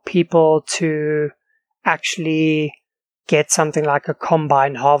for people to actually get something like a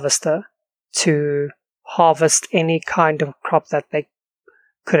combine harvester to harvest any kind of crop that they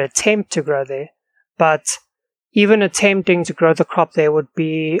could attempt to grow there. But even attempting to grow the crop there would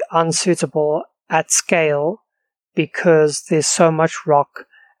be unsuitable at scale because there's so much rock,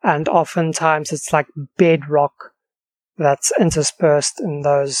 and oftentimes it's like bedrock that's interspersed in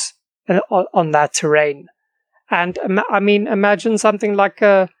on that terrain. And I mean, imagine something like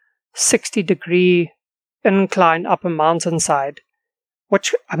a 60-degree incline up a mountainside.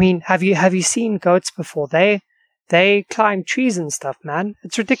 Which, I mean, have you seen goats before? They climb trees and stuff, man.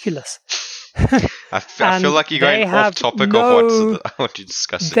 It's ridiculous. I feel like you're going off topic of what you're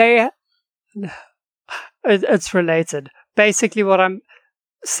discussing. It's related. Basically, what I'm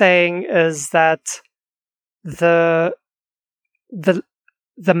saying is that the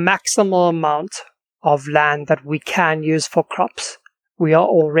maximal amount of land that we can use for crops, we are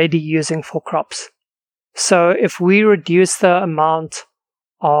already using for crops. So if we reduce the amount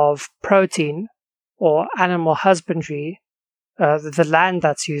of protein or animal husbandry, the land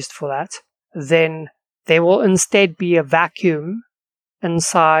that's used for that, then there will instead be a vacuum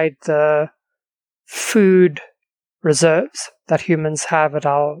inside the food reserves that humans have at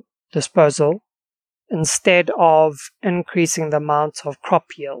our disposal, instead of increasing the amount of crop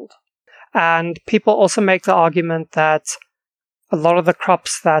yield. And people also make the argument that a lot of the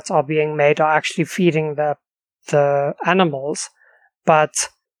crops that are being made are actually feeding the animals, but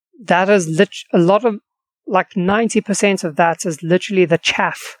that is a lot of, like 90% of that is literally the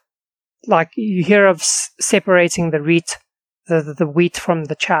chaff. Like you hear of separating the wheat from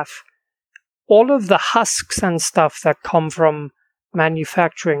the chaff. All of the husks and stuff that come from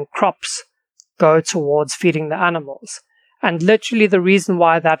manufacturing crops go towards feeding the animals. And literally the reason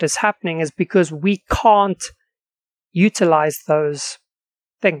why that is happening is because we can't utilize those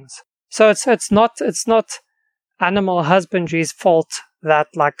things. So it's not animal husbandry's fault that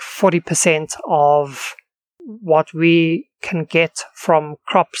like 40% of what we can get from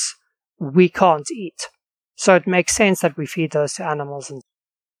crops we can't eat. So it makes sense that we feed those to animals.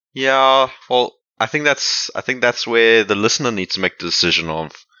 Yeah, well, I think that's where the listener needs to make the decision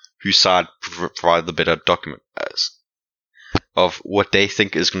of whose side provide the better document of what they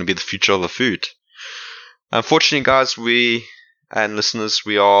think is going to be the future of the food. Unfortunately, guys, and listeners,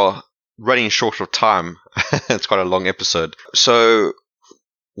 we are running short of time. It's quite a long episode. So,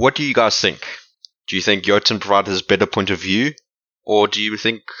 what do you guys think? Do you think Jotun provides his better point of view? Or do you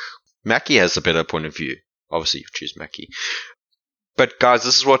think Mackie has a better point of view? Obviously, you choose Mackie. But guys,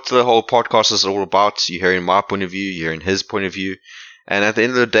 this is what the whole podcast is all about. You're hearing my point of view, you're hearing his point of view. And at the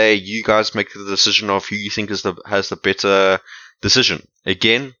end of the day, you guys make the decision of who you think has the better decision.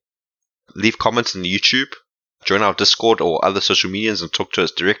 Again, leave comments on YouTube, join our Discord or other social medias and talk to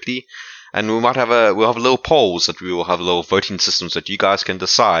us directly. And we'll have little polls that we will have little voting systems that you guys can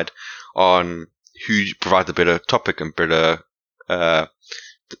decide on who provide the better topic and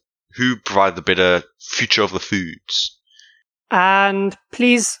who provide the better future of the foods. And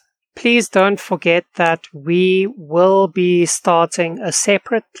please don't forget that we will be starting a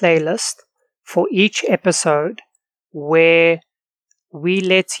separate playlist for each episode where we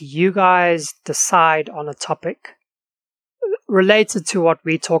let you guys decide on a topic related to what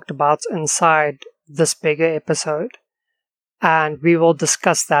we talked about inside this bigger episode, and we will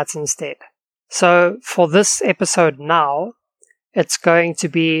discuss that instead. So for this episode now, it's going to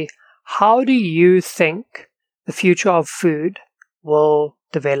be, how do you think the future of food will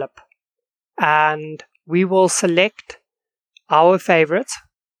develop? And we will select our favorite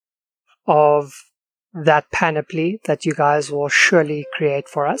of that panoply that you guys will surely create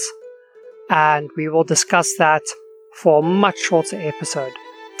for us. And we will discuss that for a much shorter episode,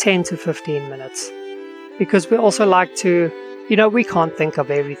 10 to 15 minutes. Because we also like to, we can't think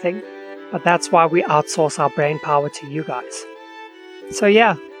of everything, but that's why we outsource our brain power to you guys. So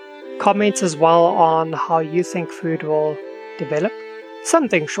yeah, comment as well on how you think food will develop.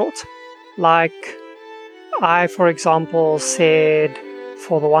 Something short. Like I, for example, said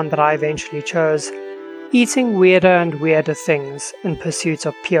for the one that I eventually chose, eating weirder and weirder things in pursuit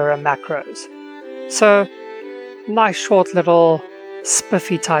of purer macros. So, nice short little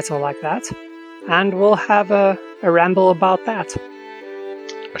spiffy title like that, and we'll have a ramble about that.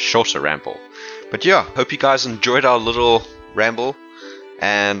 A shorter ramble. But yeah, hope you guys enjoyed our little ramble,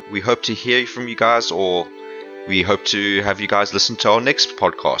 and we hope to hear from you guys, or we hope to have you guys listen to our next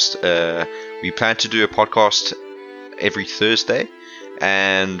podcast. We plan to do a podcast every Thursday,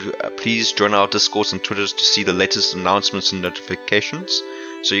 and please join our Discords and Twitters to see the latest announcements and notifications,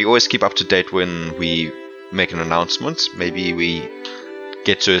 so you always keep up to date when we make an announcement. Maybe we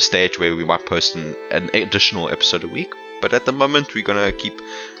get to a stage where we might post an additional episode a week, but at the moment we're going to keep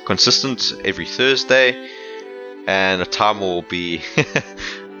consistent every Thursday, and the time will be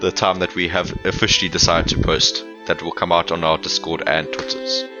the time that we have officially decided to post, that will come out on our Discord and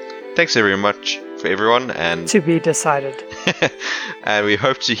Twitters. Thanks very much for everyone, and to be decided. And we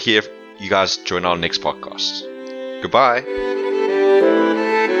hope to hear you guys join our next podcast. Goodbye.